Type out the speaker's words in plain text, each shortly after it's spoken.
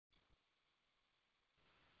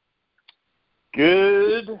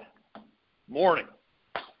Good morning.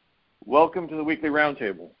 Welcome to the weekly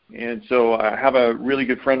roundtable. And so I have a really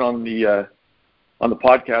good friend on the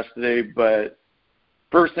podcast today. But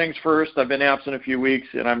first things first, I've been absent a few weeks,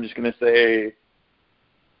 and I'm just going to say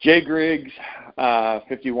Jay Griggs,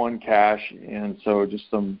 51 cash, and so just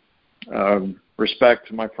some respect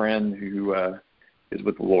to my friend who is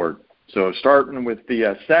with the Lord. So starting with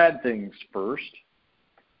the sad things first,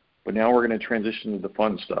 but now we're going to transition to the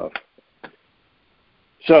fun stuff.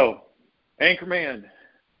 So, Anchorman,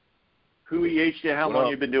 who EH'd you? How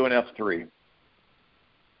long you been doing F3?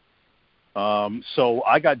 So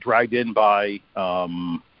I got dragged in by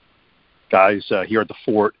guys here at the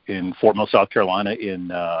fort in Fort Mill, South Carolina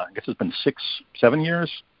in, I guess it's been 6-7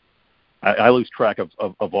 years. I lose track of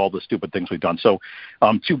all the stupid things we've done. So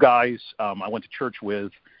two guys I went to church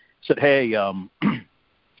with said, hey,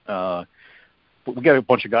 we got a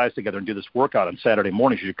bunch of guys together and do this workout on Saturday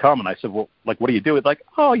mornings. You should come. And I said, well, like, what do you do? It's like,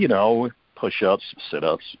 push-ups,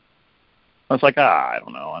 sit-ups. I was like, I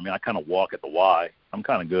don't know. I mean, I kind of walk at the Y. I'm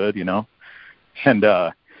kind of good, And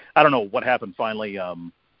I don't know what happened. Finally,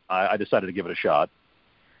 I decided to give it a shot.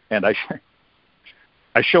 And I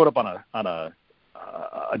showed up on a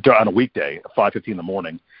weekday at 5:15 in the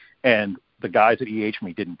morning, and the guys that EH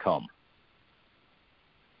me didn't come.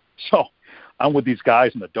 So I'm with these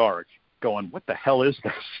guys in the dark going, what the hell is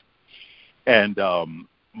this? And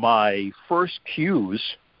my first cues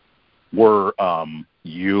were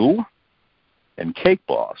you and Cake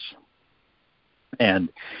Boss. And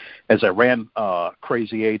as I ran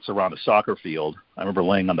crazy eights around a soccer field, I remember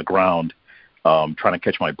laying on the ground trying to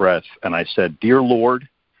catch my breath, and I said, Dear Lord,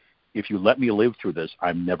 if you let me live through this,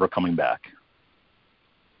 I'm never coming back.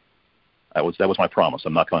 That was my promise.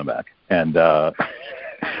 I'm not coming back. And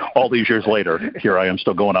all these years later, here I am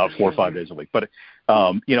still going out 4 or 5 days a week. But,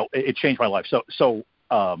 it changed my life. So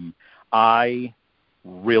I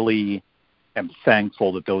really am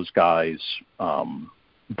thankful that those guys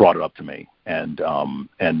brought it up to me. And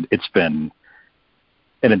it's been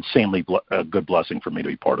an insanely good blessing for me to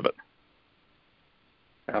be part of it.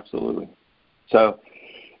 Absolutely. So,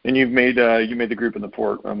 and you made the group in the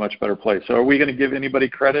fort a much better place. So are we going to give anybody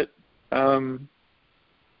credit? We're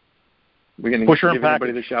going to give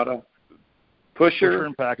anybody the shout out. Pusher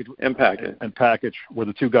and Package. And Package. And Package were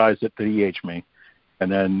the two guys that EH me.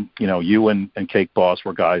 And then, you and Cake Boss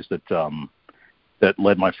were guys that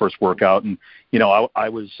led my first workout. And, I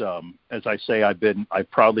was, as I say, I've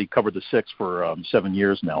proudly covered the 6 for 7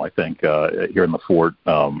 years now, I think, here in the fort.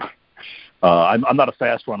 I'm not a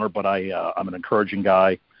fast runner, but I'm an encouraging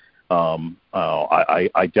guy.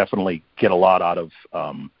 I definitely get a lot out of,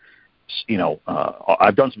 I've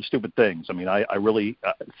done some stupid things. I mean, I really,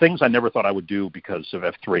 things I never thought I would do because of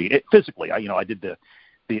F3. Physically, I did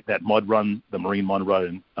that mud run, the marine mud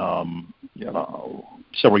run,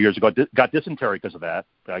 several years ago. Got dysentery because of that.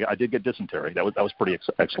 I did get dysentery. That was pretty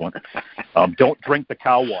excellent. Don't drink the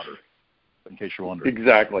cow water, in case you're wondering.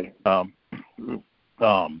 Exactly. I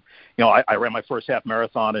ran my first half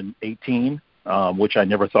marathon in 18, which I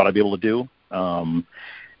never thought I'd be able to do.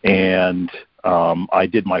 I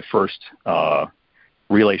did my first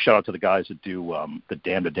relay. Shout out to the guys that do the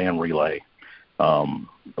Dam to Dam relay,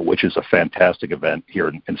 which is a fantastic event here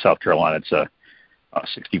in South Carolina. It's a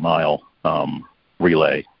 60-mile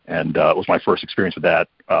relay, and it was my first experience with that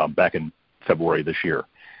back in February this year.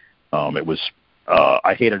 It was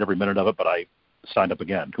I hated every minute of it, but I signed up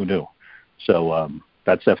again. Who knew? So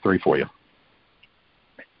that's F3 for you.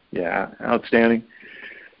 Yeah, outstanding.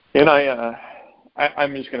 And I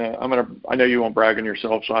know you won't brag on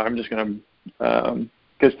yourself, so I'm just gonna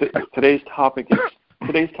because today's topic is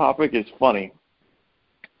funny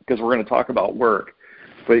because we're going to talk about work.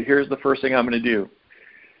 But here's the first thing I'm going to do.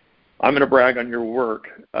 I'm going to brag on your work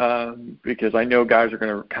because I know guys are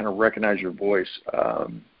going to kind of recognize your voice.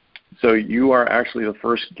 So you are actually the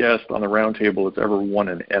first guest on the roundtable that's ever won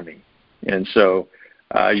an Emmy, and so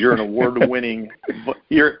you're an award-winning.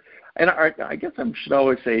 And I guess I should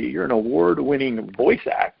always say you're an award-winning voice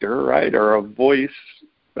actor, right? Or a voice.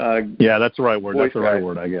 Yeah, that's the right word. That's the right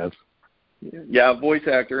word, I guess. Yeah, voice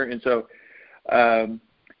actor. And so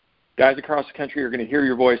guys across the country are going to hear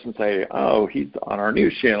your voice and say, oh, he's on our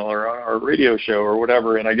news channel or on our radio show or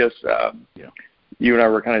whatever. And I guess you and I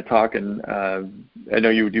were kind of talking. I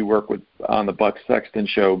know you do work on the Buck Sexton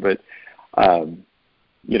show, but,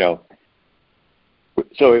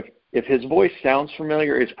 so if his voice sounds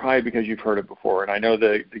familiar, it's probably because you've heard it before. And I know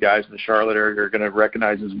the guys in the Charlotte area are going to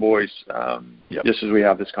recognize his voice just as we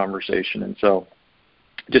have this conversation. And so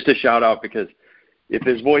just a shout out, because if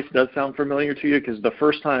his voice does sound familiar to you, because the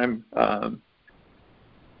first time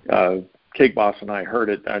Cake Boss and I heard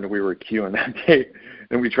it, and we were queuing that day,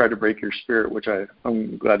 and we tried to break your spirit, which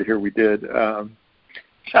I'm glad to hear we did.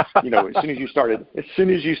 As soon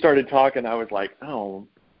as you started talking, I was like, oh,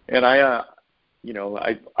 and I've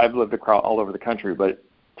lived all over the country, but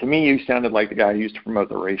to me, you sounded like the guy who used to promote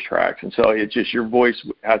the racetracks, and so it's just your voice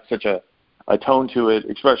had such a tone to it,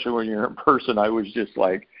 especially when you're in person. I was just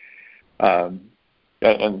like, and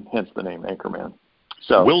hence the name Anchorman.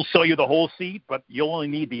 So we'll sell you the whole seat, but you'll only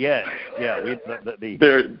need the edge. Yeah,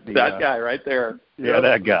 that guy right there. Yeah,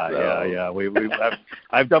 that guy. So. Yeah.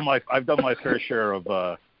 I've done my fair share of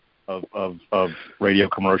radio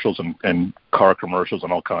commercials and car commercials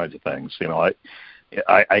and all kinds of things.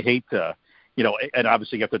 I hate to, and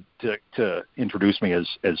obviously you have to introduce me as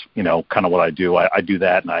kind of what I do. I do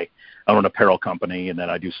that, and I own an apparel company, and then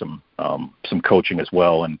I do some coaching as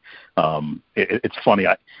well. And it's funny.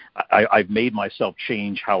 I've made myself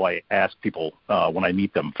change how I ask people when I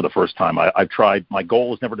meet them for the first time. I've tried. My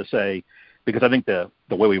goal is never to say, because I think the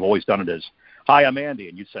way we've always done it is, "Hi, I'm Andy,"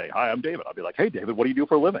 and you'd say, "Hi, I'm David." I'll be like, "Hey, David, what do you do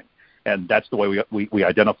for a living?" And that's the way we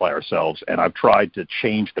identify ourselves. And I've tried to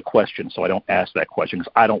change the question so I don't ask that question,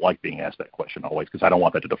 because I don't like being asked that question always, because I don't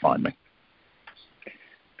want that to define me.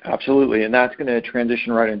 Absolutely, and that's going to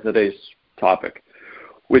transition right into today's topic,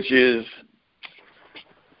 which is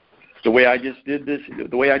the way I just did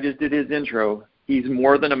his intro. He's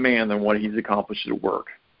more than a man than what he's accomplished at work.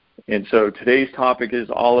 And so today's topic is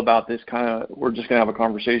all about this we're just going to have a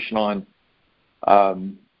conversation on,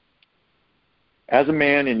 as a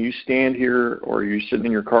man, and you stand here, or you're sitting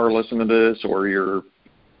in your car listening to this, or you're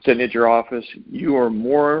sitting at your office, you are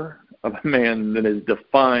more of a man than is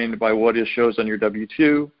defined by what it shows on your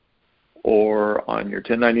W-2 or on your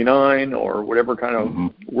 1099 or whatever kind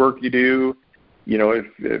of work you do.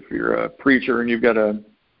 If you're a preacher and you've got a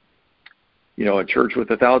church with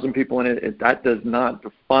 1,000 people in it, that does not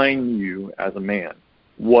define you as a man.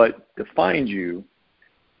 What defines you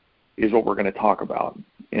is what we're going to talk about.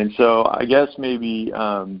 And so I guess maybe,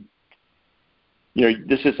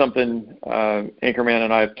 this is something Anchorman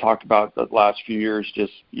and I have talked about the last few years.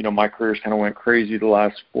 Just, my career's kind of went crazy the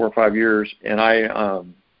last 4 or 5 years. And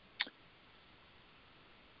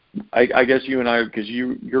I guess you and I, because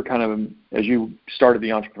you're kind of, as you started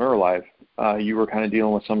the entrepreneur life, you were kind of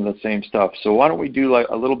dealing with some of the same stuff. So why don't we do like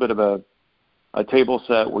a little bit of a table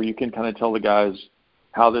set where you can kind of tell the guys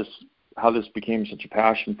how this became such a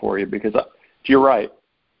passion for you? Because you're right.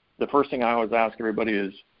 The first thing I always ask everybody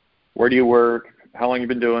is, where do you work? How long you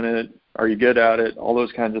been doing it? Are you good at it? All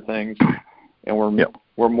those kinds of things. And we're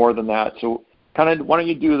more than that. So kind of, why don't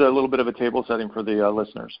you do a little bit of a table setting for the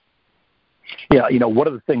listeners? Yeah, one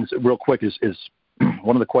of the things, real quick, is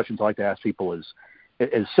one of the questions I like to ask people is,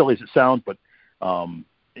 as silly as it sounds, but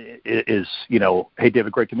is, hey,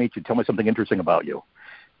 David, great to meet you. Tell me something interesting about you.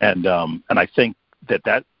 And I think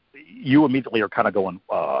that you immediately are kind of going,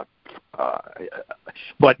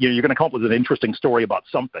 but you're going to come up with an interesting story about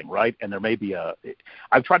something, right? And there may be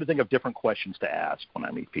I've tried to think of different questions to ask when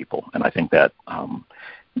I meet people, and I think that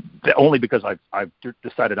only because I've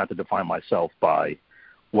decided not to define myself by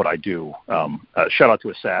what I do. Shout out to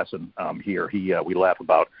Assassin here. We laugh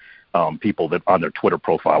about people that on their Twitter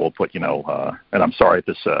profile will put, and I'm sorry if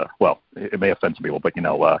this, it may offend some people, but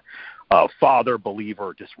father,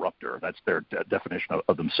 believer, disruptor. That's their definition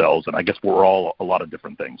of themselves, and I guess we're all a lot of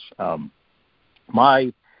different things.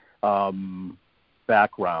 My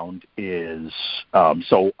background is,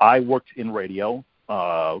 so I worked in radio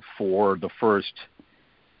for the first,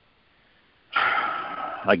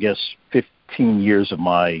 I guess, 15 years of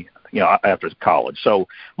my, after college. So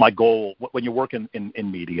my goal, when you work in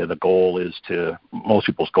media, the goal is most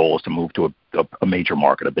people's goal is to move to a major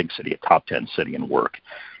market, a big city, a top 10 city, and work.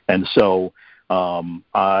 And so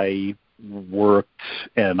I worked,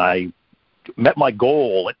 and I met my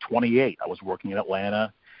goal at 28. I was working in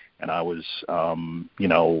Atlanta, and I was,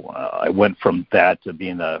 I went from that to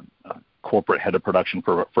being a corporate head of production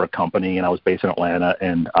for a company, and I was based in Atlanta,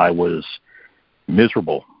 and I was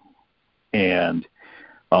miserable. And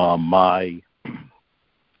I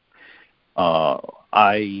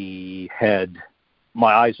had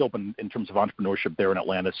my eyes open in terms of entrepreneurship there in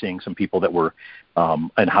Atlanta, seeing some people that were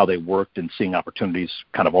and how they worked, and seeing opportunities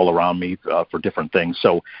kind of all around me for different things.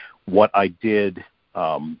 So what I did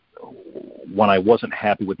when I wasn't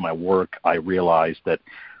happy with my work, I realized that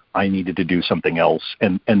I needed to do something else.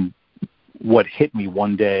 And what hit me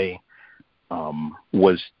one day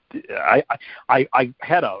was I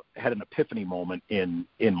had an epiphany moment in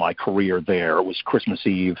my career there. It was Christmas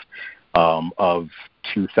Eve of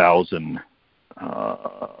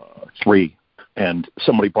 2003, and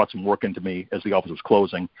somebody brought some work into me as the office was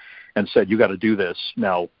closing and said, "You got to do this."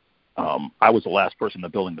 Now, I was the last person in the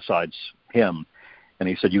building besides him. And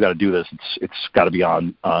he said, "You got to do this. It's got to be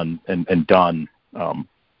on and done." And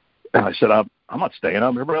I said, "I'm not staying.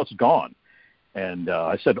 Everybody else is gone." And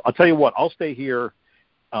I said, "I'll tell you what. I'll stay here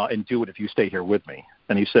and do it if you stay here with me."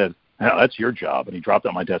 And he said, "No, that's your job." And he dropped it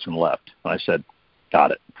on my desk and left. And I said, "Got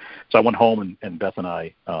it." So I went home, and Beth and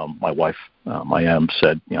I, my wife, my M,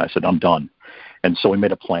 said, I said, "I'm done." And so we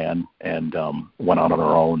made a plan and went out on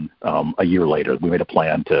our own. A year later, we made a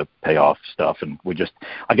plan to pay off stuff, and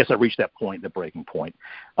I guess I reached that point, the breaking point,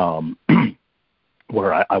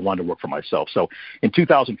 where I wanted to work for myself. So in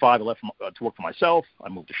 2005, I left to work for myself. I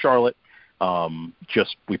moved to Charlotte.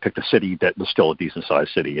 We picked a city that was still a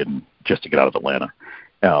decent-sized city, and just to get out of Atlanta.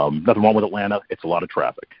 Nothing wrong with Atlanta. It's a lot of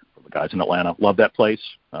traffic. The guys in Atlanta love that place.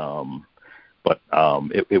 But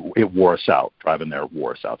it wore us out. Driving there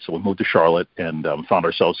wore us out. So we moved to Charlotte and found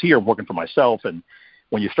ourselves here working for myself. And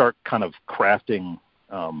when you start kind of crafting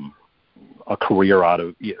a career out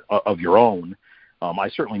of your own, I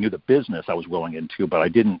certainly knew the business I was willing into, but I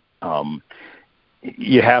didn't.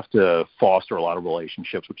 You have to foster a lot of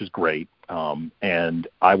relationships, which is great. And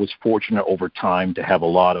I was fortunate over time to have a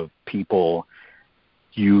lot of people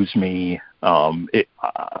use me.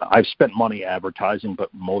 I've spent money advertising,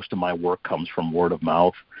 but most of my work comes from word of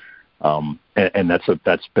mouth, and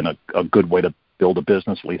that's been a good way to build a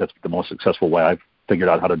business. At least that's the most successful way I've figured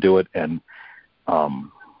out how to do it. And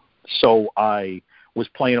so I was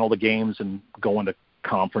playing all the games and going to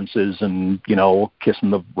conferences and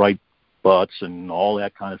kissing the right butts and all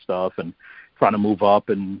that kind of stuff, and trying to move up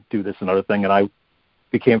and do this and other thing. And I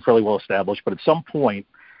became fairly well established, but at some point,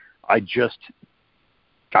 I just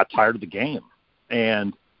got tired of the game,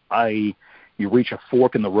 and you reach a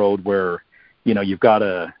fork in the road where you've got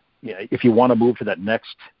to, if you want to move to that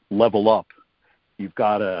next level up, you've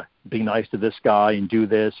got to be nice to this guy and do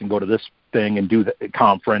this and go to this thing and do the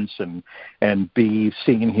conference and be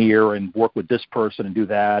seen here and work with this person and do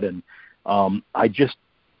that. And I just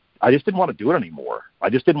didn't want to do it anymore. I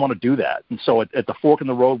just didn't want to do that. And so at the fork in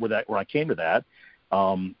the road where I came to that,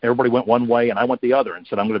 everybody went one way and I went the other, and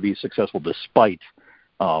said I'm going to be successful despite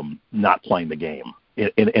not playing the game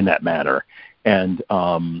in that manner. And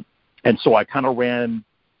so I kind of ran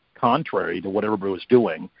contrary to what everybody was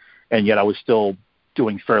doing, and yet I was still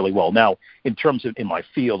doing fairly well. Now, in terms of in my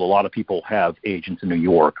field, a lot of people have agents in New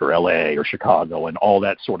York or LA or Chicago and all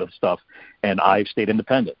that sort of stuff, and I've stayed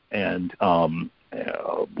independent. And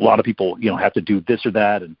a lot of people, have to do this or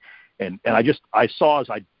that, and I saw as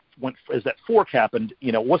that fork happened,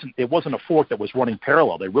 it wasn't a fork that was running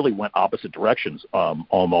parallel. They really went opposite directions,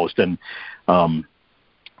 almost. And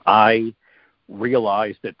I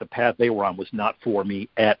realized that the path they were on was not for me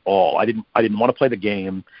at all. I didn't want to play the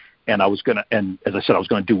game, and and as I said, I was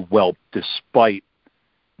going to do well despite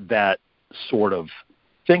that sort of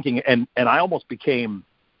thinking. And I almost became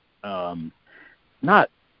not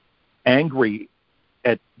angry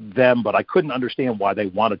at them, but I couldn't understand why they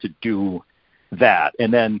wanted to do that.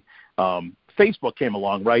 And then Facebook came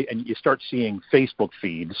along, right? And you start seeing Facebook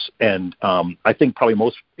feeds, and I think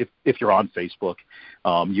probably if you're on Facebook,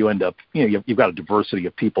 you end up, you've got a diversity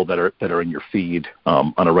of people that are in your feed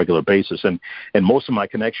on a regular basis, and most of my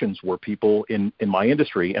connections were people in my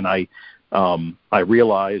industry, and I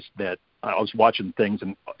realized that I was watching things,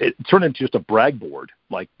 and it turned into just a brag board.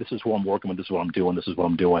 Like, this is who I'm working with, this is what I'm doing, this is what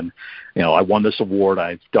I'm doing. I won this award,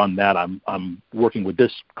 I've done that, I'm working with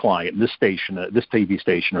this client, this station, this TV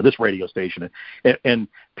station, or this radio station. And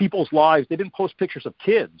people's lives, they didn't post pictures of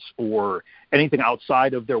kids or anything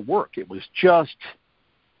outside of their work. It was just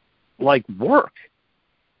like work.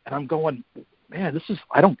 And I'm going, man, this is,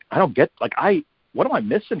 I don't get, like, what am I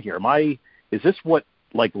missing here? Is this what,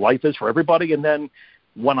 like, life is for everybody? And then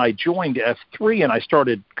when I joined F3 and I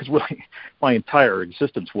started, because really my entire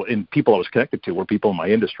existence and people I was connected to were people in my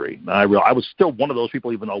industry. And I was still one of those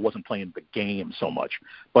people, even though I wasn't playing the game so much.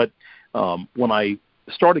 But when I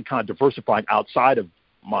started kind of diversifying outside of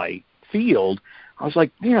my field, I was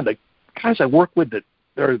like, man, the guys I work with there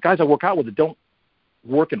are guys I work out with that don't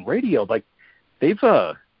work in radio. Like,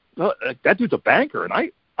 that dude's a banker, and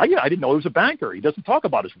I didn't know he was a banker. He doesn't talk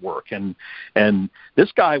about his work. And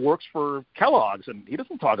this guy works for Kellogg's, and he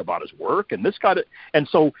doesn't talk about his work. And this guy, and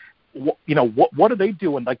so, what are they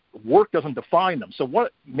doing? Like, work doesn't define them. So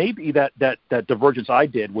maybe that divergence I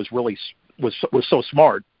did was so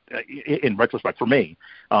smart in retrospect for me,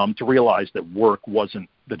 to realize that work wasn't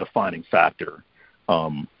the defining factor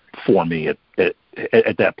for me at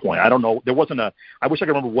that point. I don't know. I wish I could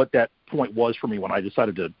remember what that point was for me when I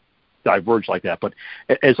decided to diverge like that. But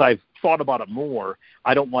as I've thought about it more,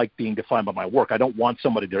 I don't like being defined by my work. I don't want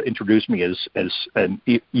somebody to introduce me as and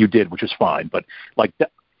you did, which is fine. But like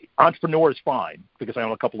that, entrepreneur is fine because I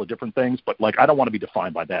own a couple of different things, but like I don't want to be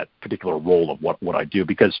defined by that particular role of what I do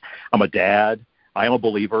because I'm a dad. I am a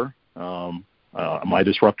believer. Am I a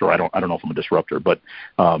disruptor? I don't know if I'm a disruptor, but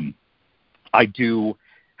I do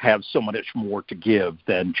have so much more to give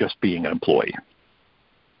than just being an employee.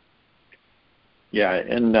 Yeah,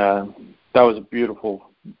 and that was a beautiful.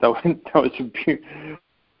 That was a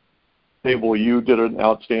beautiful. You did an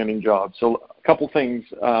outstanding job. So a couple things,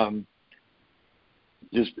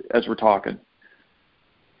 just as we're talking.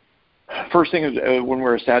 First thing is when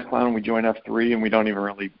we're a sad clown, we join F3, and we don't even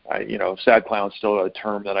really, sad clown is still a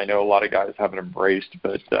term that I know a lot of guys haven't embraced,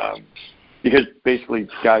 but because basically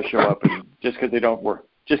guys show up and just because they don't work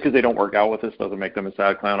out with us doesn't make them a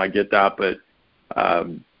sad clown. I get that, but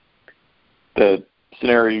the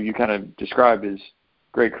scenario you kind of described is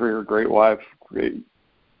great career, great wife, great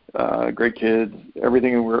kids,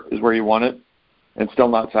 everything is where you want it, and still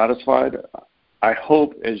not satisfied. I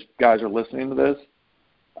hope as guys are listening to this,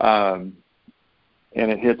 and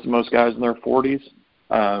it hits most guys in their 40s,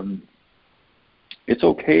 it's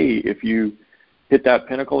okay if you hit that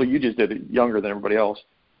pinnacle. You just did it younger than everybody else.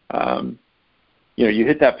 You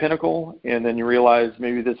hit that pinnacle, and then you realize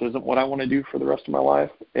maybe this isn't what I want to do for the rest of my life.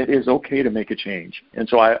 It is okay to make a change. And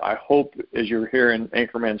so I hope as you're hearing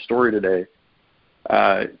Anchorman's story today,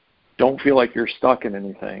 don't feel like you're stuck in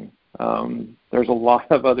anything. There's a lot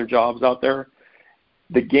of other jobs out there.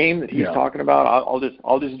 The game that he's talking about,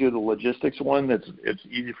 I'll just do the logistics one. It's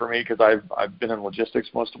easy for me because I've been in logistics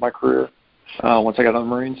most of my career. Once I got on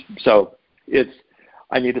the Marines, so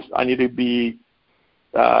I need to be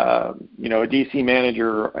a DC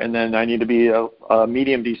manager, and then I need to be a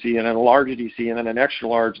medium DC, and then a large DC, and then an extra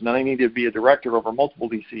large, and then I need to be a director over multiple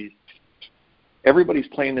DCs. Everybody's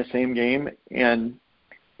playing the same game, and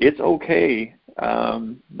it's okay. I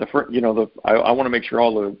want to make sure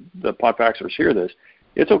all the podpackers hear this.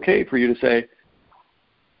 It's okay for you to say,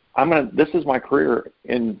 this is my career,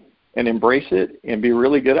 and embrace it and be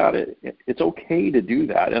really good at it. It's okay to do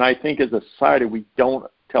that. And I think as a society, we don't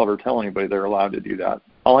tell anybody they're allowed to do that.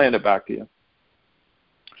 I'll hand it back to you.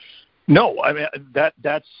 No, I mean,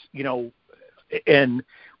 that's, and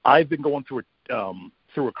I've been going through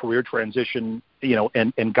a career transition,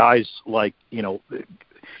 and guys like,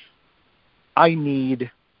 I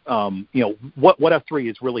need, what F3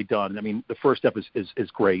 has really done. I mean, the first step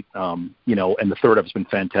is great, and the third F has been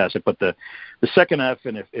fantastic. But the second F,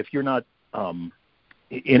 and if you're not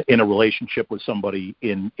in a relationship with somebody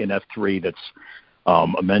in F3 that's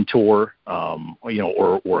a mentor,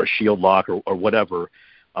 or a shield lock or whatever,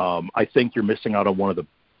 I think you're missing out on one of the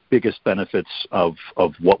biggest benefits of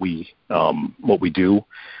what we do.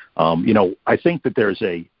 I think that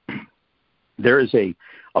there is a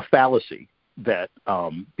fallacy that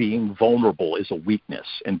being vulnerable is a weakness,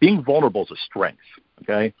 and being vulnerable is a strength.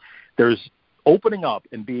 Okay, there's opening up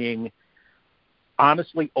and being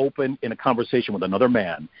honestly open in a conversation with another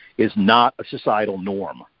man is not a societal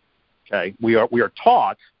norm. Okay, we are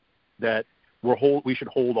taught that we should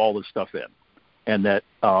hold all this stuff in, and that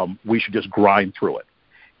we should just grind through it,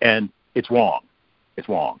 and it's wrong. It's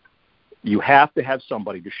wrong. You have to have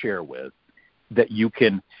somebody to share with, that you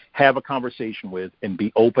can have a conversation with and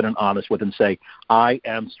be open and honest with and say, I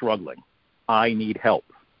am struggling. I need help.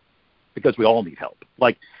 Because we all need help.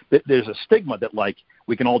 Like, there's a stigma that, like,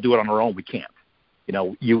 we can all do it on our own. We can't.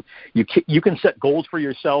 You can set goals for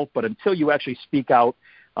yourself, but until you actually speak out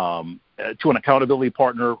to an accountability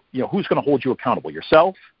partner, who's going to hold you accountable?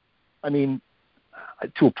 Yourself? I mean,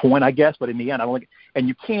 to a point, I guess, but in the end, I don't think, and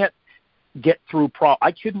you can't get through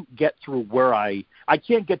I couldn't get through I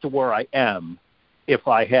can't get to where I am if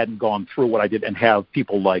I hadn't gone through what I did and have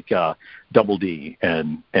people like Double D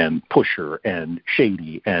and Pusher and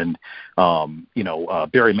Shady and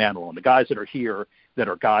Barry Manilow, and the guys that are here that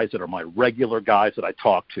are guys that are my regular guys that I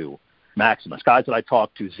talk to, Maximus, guys that I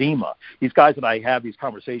talk to, Zima, these guys that I have these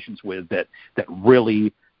conversations with that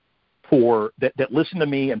really that listen to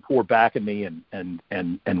me and pour back at me and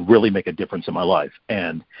really make a difference in my life.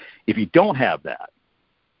 And if you don't have that,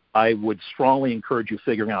 I would strongly encourage you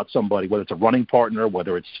figuring out somebody, whether it's a running partner,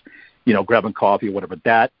 whether it's, grabbing coffee or whatever.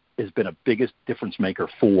 That has been a biggest difference maker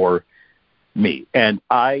for me. And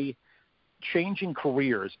changing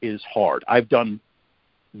careers is hard. I've done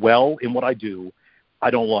well in what I do.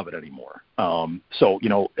 I don't love it anymore. I'm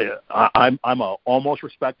almost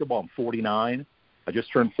respectable. I'm 49. I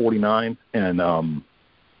just turned 49, and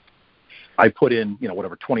I put in,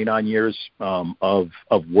 29 years of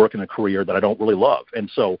work in a career that I don't really love. And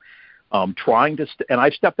so trying to and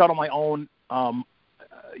I stepped out on my own,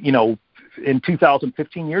 in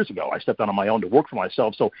 2015 years ago. I stepped out on my own to work for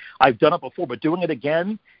myself. So I've done it before, but doing it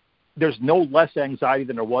again, there's no less anxiety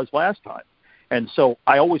than there was last time. And so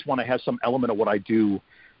I always want to have some element of what I do.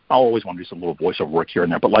 I always want to do some little voiceover work here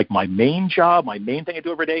and there. But like my main job, my main thing I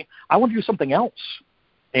do every day, I want to do something else.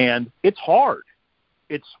 And it's hard.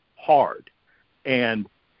 It's hard. And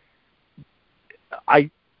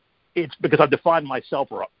it's because I've defined myself,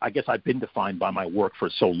 or I guess I've been defined by my work for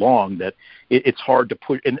so long that it's hard to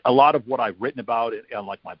put, and a lot of what I've written about on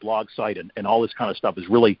like my blog site and all this kind of stuff is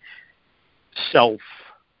really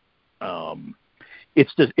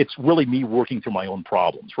it's really me working through my own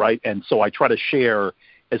problems, right? And so I try to share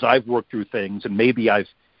as I've worked through things, and maybe I've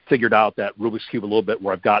figured out that Rubik's Cube a little bit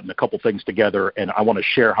where I've gotten a couple things together, and I want to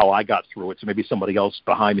share how I got through it, so maybe somebody else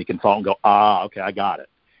behind me can follow and go, okay, I got it.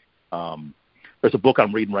 There's a book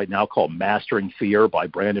I'm reading right now called Mastering Fear by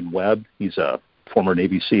Brandon Webb. He's a former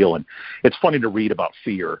Navy SEAL, and it's funny to read about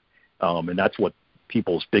fear, and that's what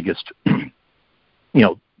people's biggest,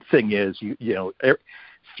 thing is.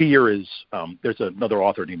 Fear is. There's another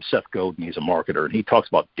author named Seth Godin. He's a marketer, and he talks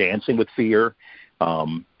about dancing with fear.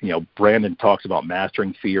 Brandon talks about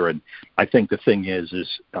mastering fear, and I think the thing is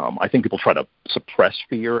I think people try to suppress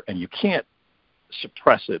fear, and you can't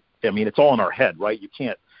suppress it. I mean, it's all in our head, right? You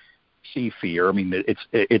can't see fear. I mean,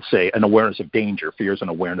 it's an awareness of danger. Fear is an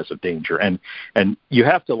awareness of danger, and you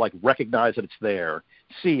have to like recognize that it's there,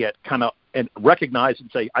 see it, kind of, and recognize and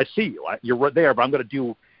say, I see you. You're right there, but I'm going to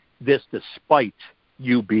do this despite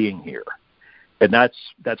you being here. And that's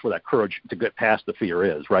where that courage to get past the fear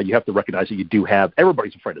is, right? You have to recognize that you do have.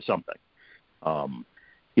 Everybody's afraid of something, and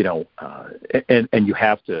you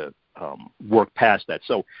have to work past that.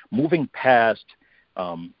 So moving past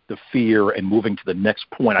the fear and moving to the next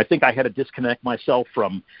point. I think I had to disconnect myself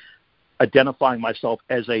from identifying myself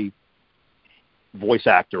as a voice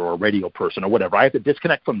actor or a radio person or whatever. I have to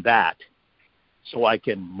disconnect from that so I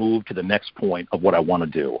can move to the next point of what I want to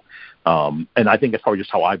do. And I think that's probably just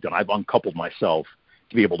how I've done. I've uncoupled myself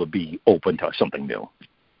to be able to be open to something new.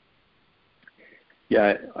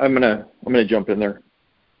 Yeah, I'm gonna jump in there.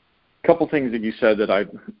 A couple things that you said that I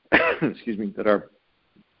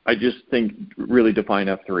just think really define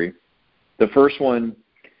F3. The first one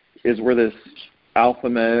is we're this alpha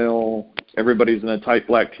male, everybody's in a tight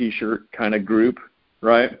black T-shirt kind of group,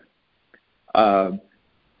 right?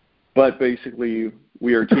 But basically,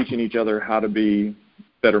 we are teaching each other how to be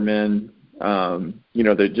better men.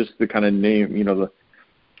 Just the kind of name,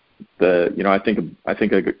 I think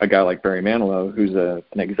a guy like Barry Manilow, who's an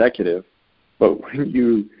executive, but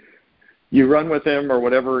when you run with him or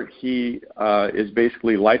whatever, he is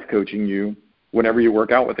basically life coaching you whenever you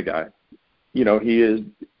work out with a guy. He is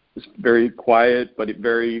very quiet, but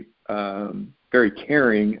very, very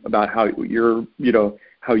caring about how you're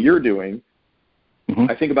doing. Mm-hmm.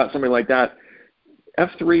 I think about somebody like that.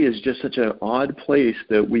 F3 is just such an odd place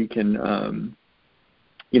that we can,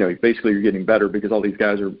 basically you're getting better because all these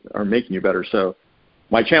guys are making you better. So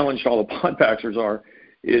my challenge to all the podpackers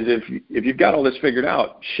is if you've got all this figured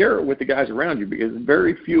out, share it with the guys around you, because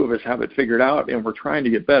very few of us have it figured out, and we're trying to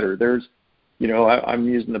get better. There's, I'm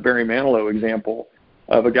using the Barry Manilow example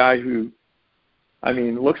of a guy who,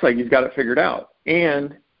 looks like he's got it figured out,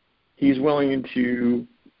 and he's willing to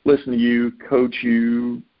listen to you, coach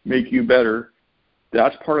you, make you better.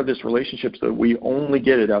 That's part of this relationship that we only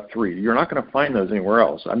get at F3. You're not going to find those anywhere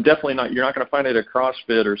else. You're not going to find it at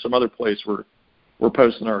CrossFit or some other place where we're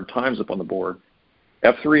posting our times up on the board.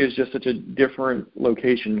 F3 is just such a different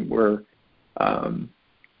location where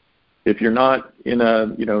if you're not in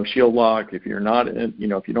a shield lock, if you're not in,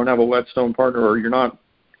 if you don't have a whetstone partner, or you're not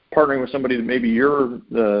partnering with somebody that maybe you're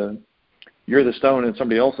the stone and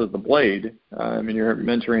somebody else is the blade, you're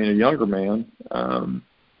mentoring a younger man,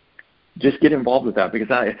 just get involved with that,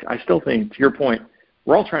 because I still think, to your point,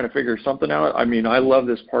 we're all trying to figure something out. I love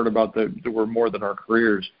this part about that we're more than our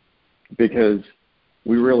careers, because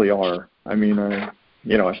we really are. I'm going to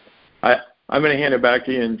hand it back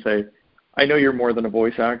to you and say, I know you're more than a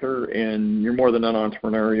voice actor, and you're more than an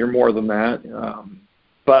entrepreneur. You're more than that.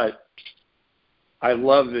 But I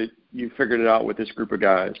love that you figured it out with this group of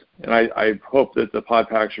guys. And I hope that the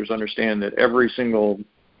podpackers understand that every single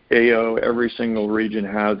AO, every single region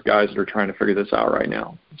has guys that are trying to figure this out right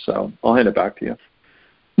now. So I'll hand it back to you.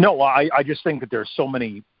 No, I just think that there's so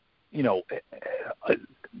many, there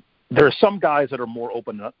are some guys that are more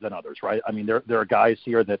open than others, right? There are guys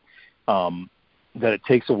here that it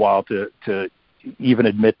takes a while to even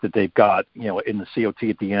admit that they've got, in the COT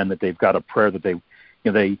at the end, that they've got a prayer that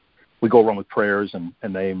we go around with prayers, and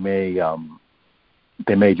they may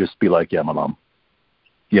just be like, yeah, my mom,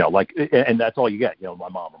 and that's all you get, my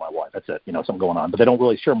mom or my wife, that's it, something going on, but they don't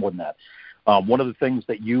really share more than that. One of the things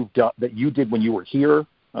that you did when you were here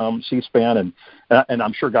C-SPAN, and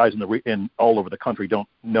I'm sure guys in all over the country don't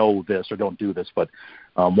know this or don't do this, but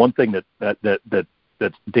one thing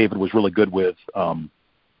that David was really good with,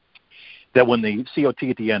 that when the COT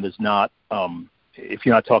at the end is not, if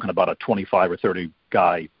you're not talking about a 25 or 30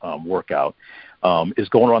 guy workout, is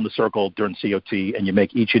going around the circle during COT, and you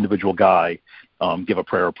make each individual guy give a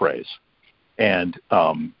prayer of praise. And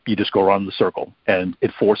you just go around the circle, and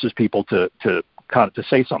it forces people to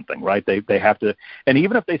say something, right? They have to, and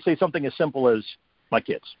even if they say something as simple as my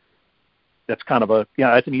kids, that's kind of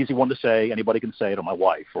that's an easy one to say. Anybody can say it, or my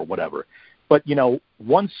wife, or whatever. But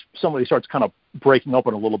once somebody starts kind of breaking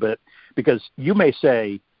open a little bit, because you may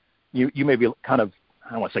say, you may be kind of,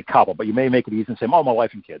 I don't want to say cobble, but you may make it easy and say, oh, my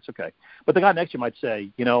wife and kids, okay. But the guy next to you might say,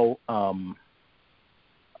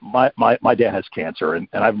 my dad has cancer, and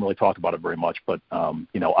I haven't really talked about it very much, but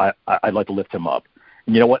I'd like to lift him up.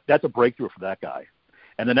 And you know what? That's a breakthrough for that guy.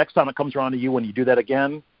 And the next time it comes around to you, when you do that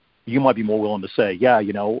again, you might be more willing to say,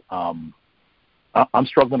 I'm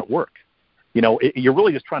struggling at work. You're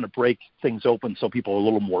really just trying to break things open so people are a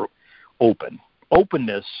little more open.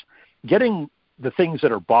 Openness, getting the things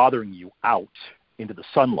that are bothering you out into the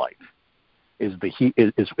sunlight is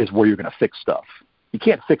where you're going to fix stuff. You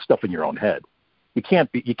can't fix stuff in your own head. You can't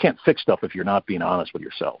fix stuff if you're not being honest with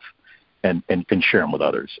yourself and share them with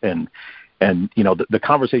others. And the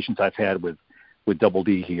conversations I've had with Double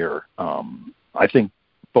D here, I think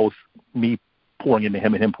both me pouring into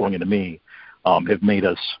him and him pouring into me have made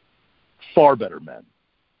us far better men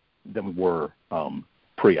than we were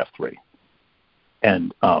pre-F3.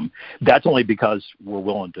 And that's only because we're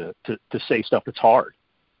willing to say stuff that's hard.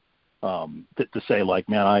 To say, like,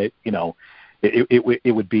 man,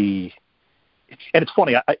 it would be, and it's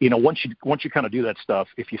funny, once you kind of do that stuff,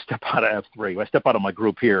 if you step out of F3, I step out of my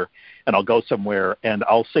group here, and I'll go somewhere, and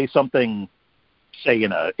I'll say something, say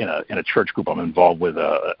in a church group I'm involved with.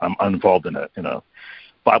 I'm involved in a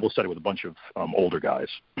Bible study with a bunch of older guys,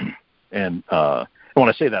 and when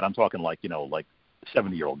I say that, I'm talking like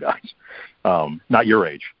 70-year-old guys, not your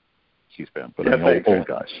age, C-SPAN, but old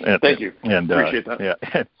guys. Thank you. And appreciate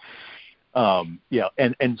that. Yeah.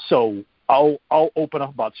 And so I'll open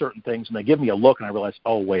up about certain things, and they give me a look, and I realize,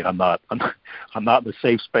 oh wait, I'm not in the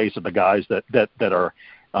safe space of the guys that are.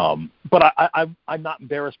 But I'm not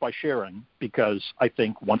embarrassed by sharing, because I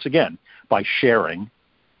think, once again, by sharing,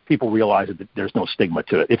 people realize that there's no stigma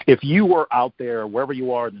to it. If you are out there, wherever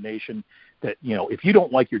you are in the nation, that if you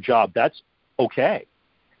don't like your job, that's okay.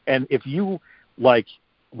 And if you want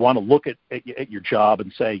to look at your job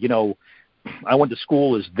and say, I went to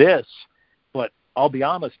school as this, but I'll be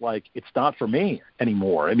honest, it's not for me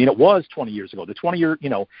anymore. I mean, it was 20 years ago. The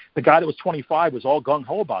guy that was 25 was all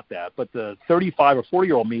gung-ho about that, but the 35 or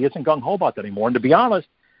 40-year-old me isn't gung-ho about that anymore. And to be honest,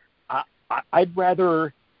 I'd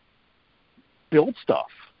rather build stuff,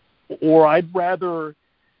 or I'd rather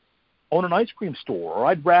own an ice cream store, or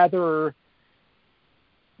I'd rather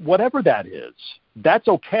whatever that is. That's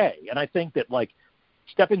okay. And I think that,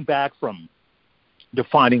 stepping back from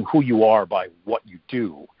defining who you are by what you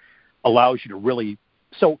do allows you to really,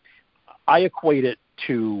 so I equate it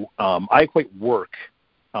to, I equate work.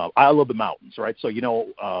 I love the mountains, right? So,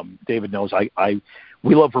 David knows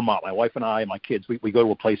we love Vermont. My wife and I and my kids, we go to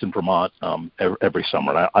a place in Vermont every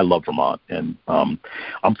summer. And I love Vermont. And I'm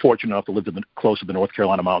fortunate enough to live close to the North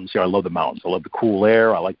Carolina mountains here. I love the mountains. I love the cool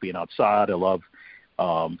air. I like being outside. I love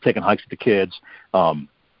taking hikes with the kids.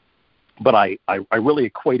 But I really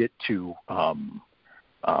equate it to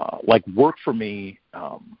work for me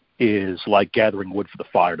is like gathering wood for the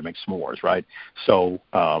fire to make s'mores, right? So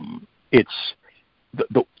it's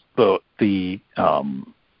the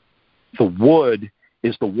wood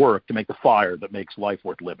is the work to make the fire that makes life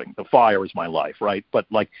worth living. The fire is my life, right? But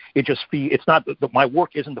it's not my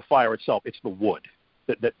work isn't the fire itself. It's the wood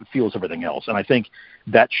that fuels everything else. And I think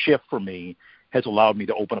that shift for me has allowed me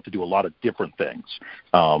to open up to do a lot of different things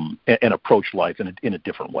and approach life in a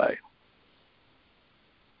different way.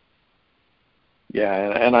 Yeah,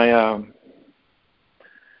 and I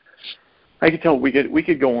could tell we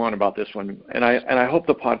could go on about this one, and I hope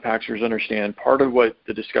the Podpaxers understand part of what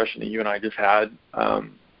the discussion that you and I just had.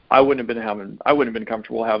 I wouldn't have been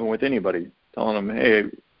comfortable having with anybody, telling them, hey,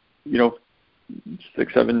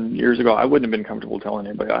 6-7 years ago, I wouldn't have been comfortable telling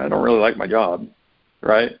anybody I don't really like my job,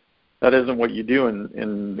 right? That isn't what you do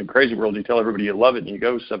in the crazy world. You tell everybody you love it and you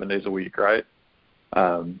go 7 days a week, right?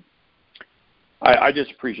 I just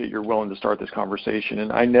appreciate you're willing to start this conversation.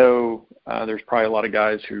 And I know there's probably a lot of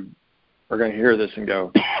guys who are going to hear this and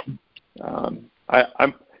go,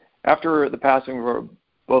 I'm after the passing of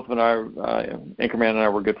both of Anchorman and I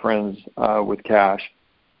were good friends with Cash.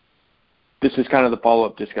 This is kind of the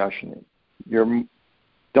follow-up discussion.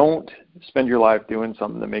 don't spend your life doing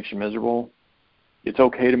something that makes you miserable. It's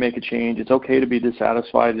okay to make a change. It's okay to be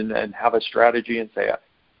dissatisfied and have a strategy and say,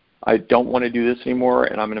 I don't want to do this anymore,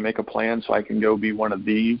 and I'm going to make a plan so I can go be one of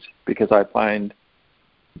these because I find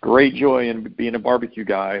great joy in being a barbecue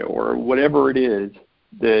guy or whatever it is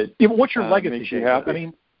that but what's your legacy, makes you happy. I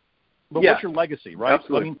mean, what's your legacy, right?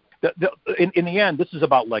 Absolutely. I mean, in the end, this is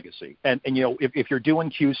about legacy. And if you're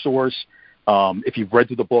doing Q-Source, if you've read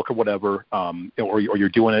through the book or whatever, or you're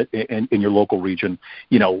doing it in your local region,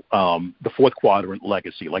 the fourth quadrant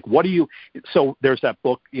legacy. Like, what do you? So there's that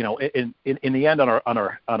book. In the end, on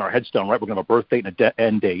our headstone, right? We're going to have a birth date and a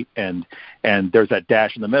end date, and there's that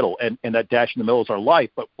dash in the middle, and that dash in the middle is our life.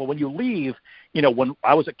 But when you leave, when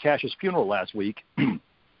I was at Cash's funeral last week,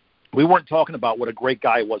 we weren't talking about what a great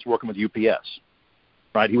guy was working with UPS,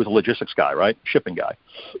 right? He was a logistics guy, right? Shipping guy.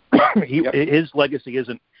 His legacy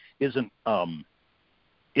isn't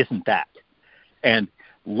that. And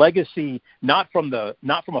legacy, not from a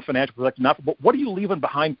financial perspective, but what are you leaving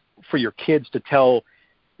behind for your kids to tell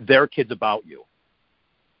their kids about you,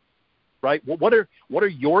 right? What are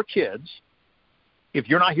your kids, if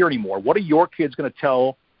you're not here anymore, what are your kids going to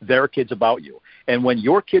tell their kids about you? And when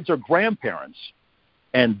your kids are grandparents,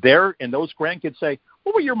 and those grandkids say,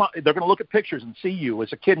 what were your mom? They're going to look at pictures and see you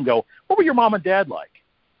as a kid and go, what were your mom and dad like?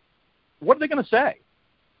 What are they going to say?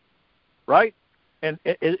 Right? And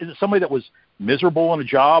is it somebody that was miserable in a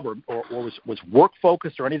job or was work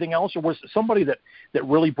focused or anything else? Or was it somebody that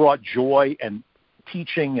really brought joy and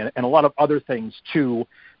teaching and a lot of other things to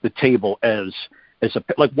the table as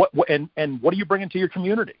what do you bring into your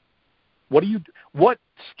community? What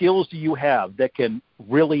skills do you have that can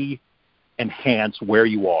really enhance where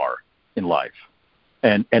you are in life?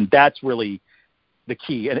 And that's really the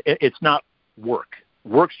key. And it's not work.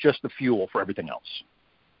 Work's just the fuel for everything else.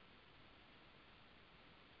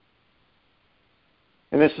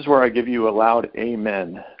 And this is where I give you a loud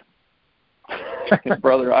amen.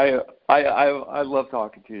 Brother, I love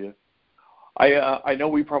talking to you. I know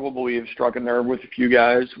we probably have struck a nerve with a few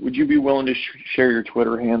guys. Would you be willing to share your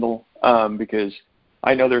Twitter handle? Because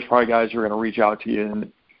I know there's probably guys who are going to reach out to you.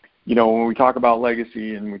 And, when we talk about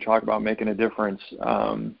legacy and we talk about making a difference,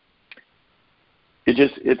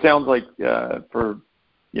 it sounds like you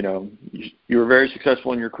were very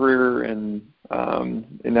successful in your career, and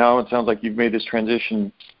now it sounds like you've made this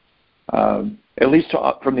transition. At least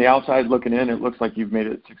from the outside looking in, it looks like you've made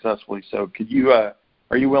it successfully. So,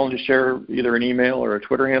 are you willing to share either an email or a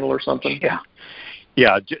Twitter handle or something?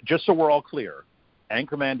 Yeah. Just so we're all clear,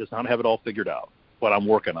 Anchorman does not have it all figured out, but I'm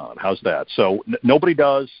working on it. How's that? So nobody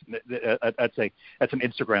does. That's an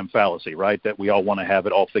Instagram fallacy, right? That we all want to have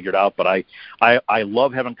it all figured out. But I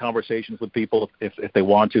love having conversations with people if they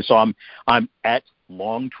want to. So I'm at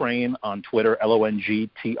Longtrain on Twitter,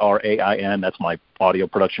 LONGTRAIN. That's my audio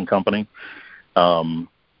production company. You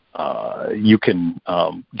can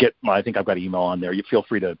get I think I've got email on there. You feel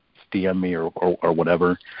free to DM me or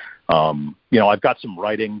whatever. I've got some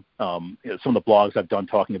writing. Some of the blogs I've done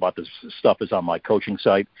talking about this stuff is on my coaching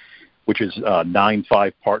site, which is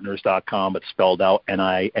 95partners.com. It's spelled out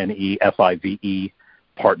NINEFIVE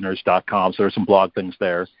partners.com. So there's some blog things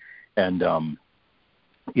there. And,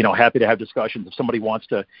 happy to have discussions. If somebody wants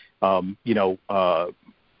to, have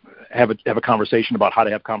a conversation about how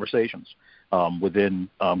to have conversations within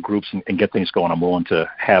groups and get things going, I'm willing to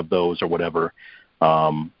have those or whatever.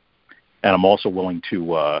 And I'm also willing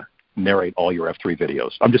to narrate all your F3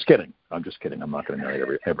 videos. I'm just kidding. I'm not going to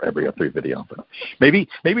narrate every F3 video. But maybe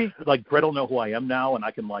like Brett will know who I am now, and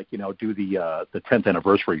I can do the 10th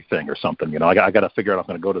anniversary thing or something. I got to figure out I'm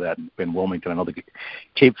going to go to that in Wilmington. I know the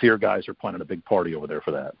Cape Fear guys are planning a big party over there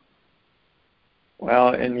for that.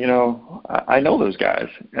 Well, and I know those guys,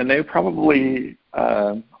 and they probably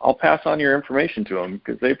I'll pass on your information to them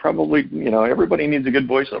because they probably everybody needs a good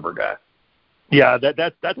voiceover guy. Yeah,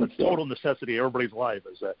 that's a total necessity in everybody's life.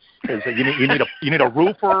 Is that you need a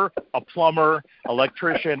roofer, a plumber,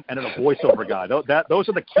 electrician, and then a voiceover guy. Those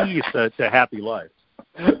are the keys to happy life.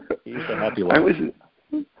 Keys to happy life.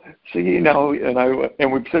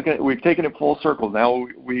 And we've taken it full circle. Now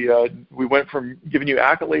we went from giving you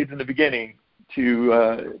accolades in the beginning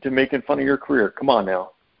to making fun of your career. Come on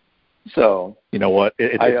now. So you know what?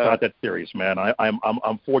 It's not that serious, man.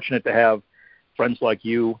 I'm fortunate to have friends like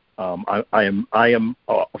you. I am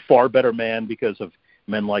a far better man because of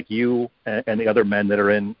men like you and the other men that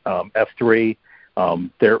are in F3.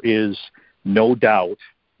 There is no doubt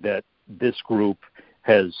that this group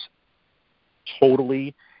has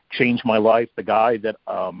totally changed my life. The guy that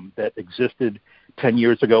existed 10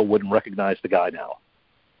 years ago wouldn't recognize the guy now.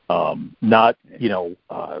 Not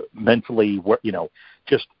mentally,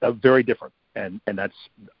 just very different. and that's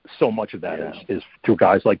so much of that is through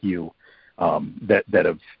guys like you that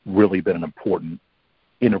have really been an important,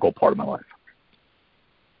 integral part of my life.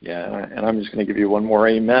 Yeah, and I'm just going to give you one more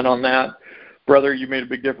amen on that. Brother, you made a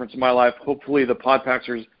big difference in my life. Hopefully the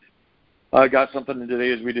Podpaxers got something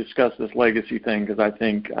today as we discuss this legacy thing, because I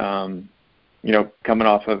think, coming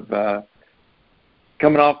off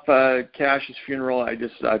Cash's funeral, I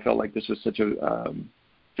felt like this was such a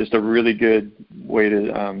just a really good way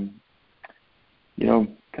to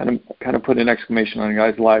kind of put an exclamation on a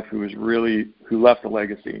guy's life who left a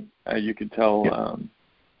legacy. You could tell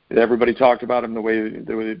everybody talked about him the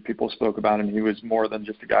way people spoke about him. He was more than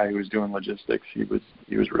just a guy who was doing logistics. He was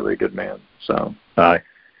really a good man. So,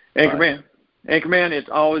 Anchorman, it's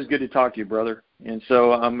always good to talk to you, brother. And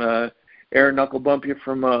so I'm air knuckle bump you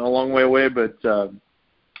from a long way away, but for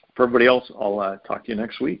everybody else, I'll talk to you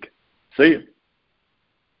next week. See you.